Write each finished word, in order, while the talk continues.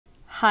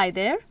Hi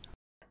there.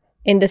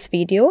 In this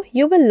video,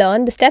 you will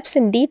learn the steps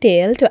in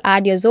detail to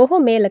add your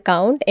Zoho Mail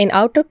account in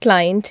Outlook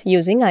client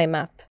using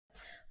IMAP.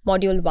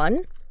 Module 1.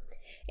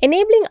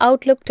 Enabling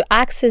Outlook to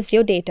access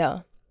your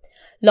data.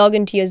 Log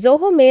into your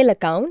Zoho Mail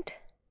account,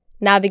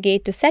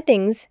 navigate to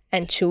Settings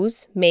and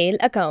choose Mail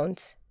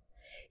Accounts.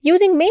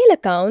 Using Mail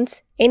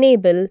Accounts,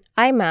 enable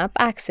IMAP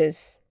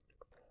access.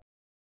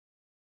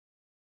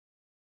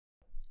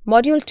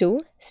 Module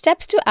 2.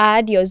 Steps to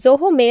add your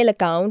Zoho Mail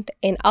account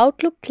in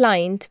Outlook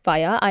client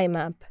via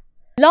IMAP.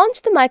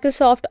 Launch the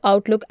Microsoft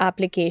Outlook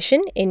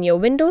application in your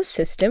Windows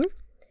system.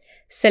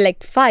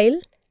 Select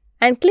File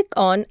and click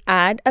on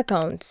Add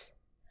Accounts.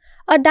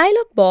 A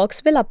dialog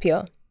box will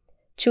appear.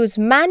 Choose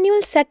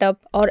Manual Setup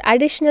or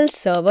Additional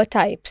Server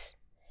Types.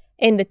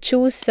 In the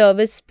Choose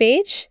Service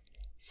page,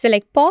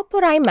 select POP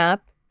or IMAP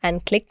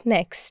and click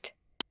Next.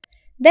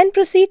 Then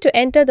proceed to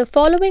enter the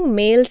following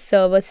mail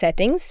server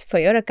settings for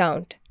your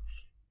account.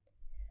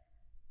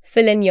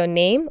 Fill in your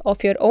name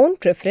of your own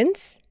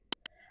preference.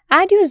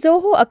 Add your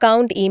Zoho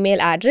account email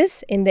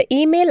address in the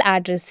Email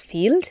Address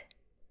field.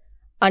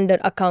 Under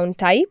Account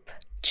Type,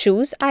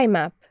 choose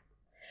IMAP.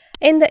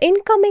 In the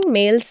Incoming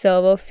Mail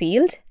Server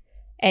field,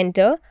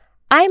 enter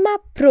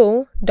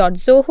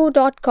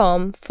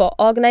imappro.zoho.com for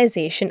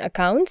organization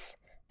accounts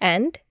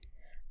and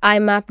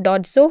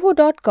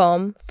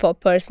imap.zoho.com for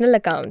personal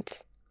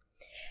accounts.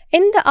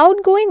 In the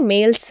Outgoing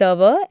Mail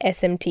Server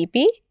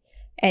SMTP,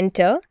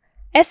 enter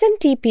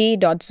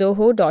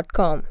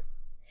smtp.zoho.com.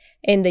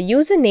 In the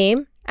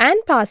Username and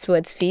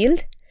Passwords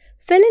field,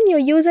 fill in your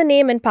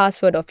username and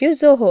password of your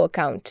Zoho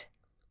account.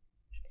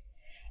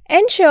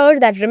 Ensure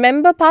that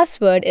Remember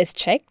Password is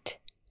checked,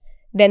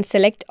 then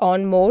select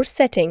on More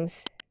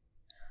Settings.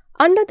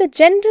 Under the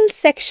General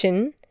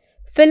section,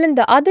 fill in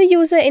the other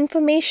user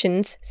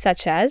informations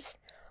such as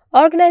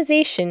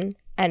organization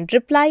and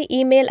reply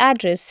email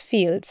address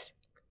fields.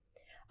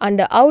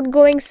 Under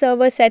Outgoing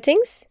Server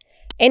Settings,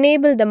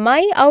 enable the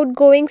My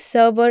Outgoing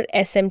Server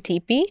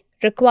SMTP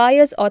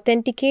requires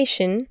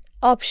authentication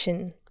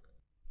option.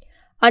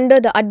 Under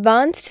the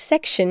Advanced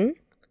section,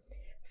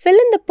 fill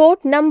in the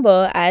port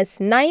number as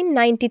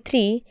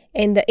 993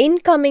 in the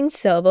Incoming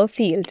Server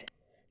field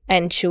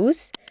and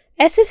choose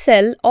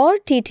SSL or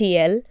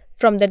TTL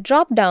from the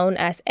drop-down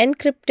as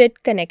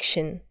Encrypted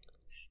Connection.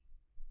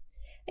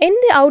 In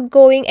the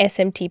Outgoing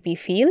SMTP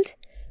field,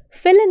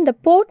 fill in the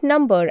port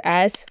number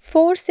as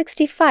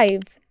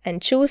 465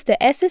 and choose the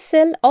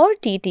SSL or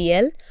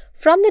TTL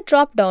from the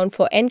drop-down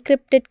for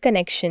Encrypted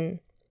Connection.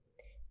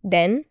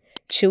 Then,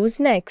 choose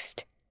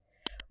Next.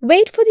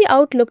 Wait for the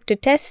Outlook to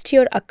test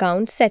your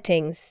account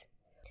settings.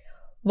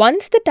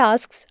 Once the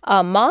tasks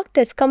are marked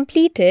as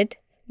completed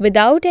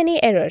without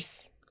any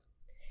errors,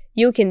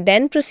 you can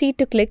then proceed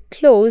to click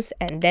Close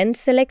and then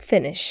select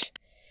Finish.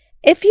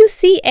 If you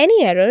see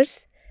any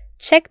errors,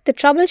 check the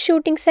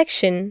Troubleshooting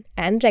section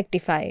and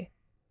rectify.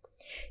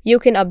 You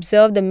can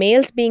observe the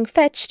mails being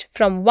fetched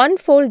from one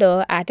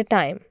folder at a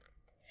time.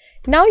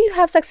 Now you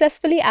have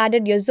successfully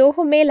added your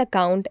Zoho Mail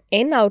account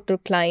in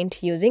Outlook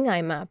client using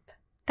IMAP.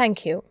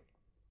 Thank you.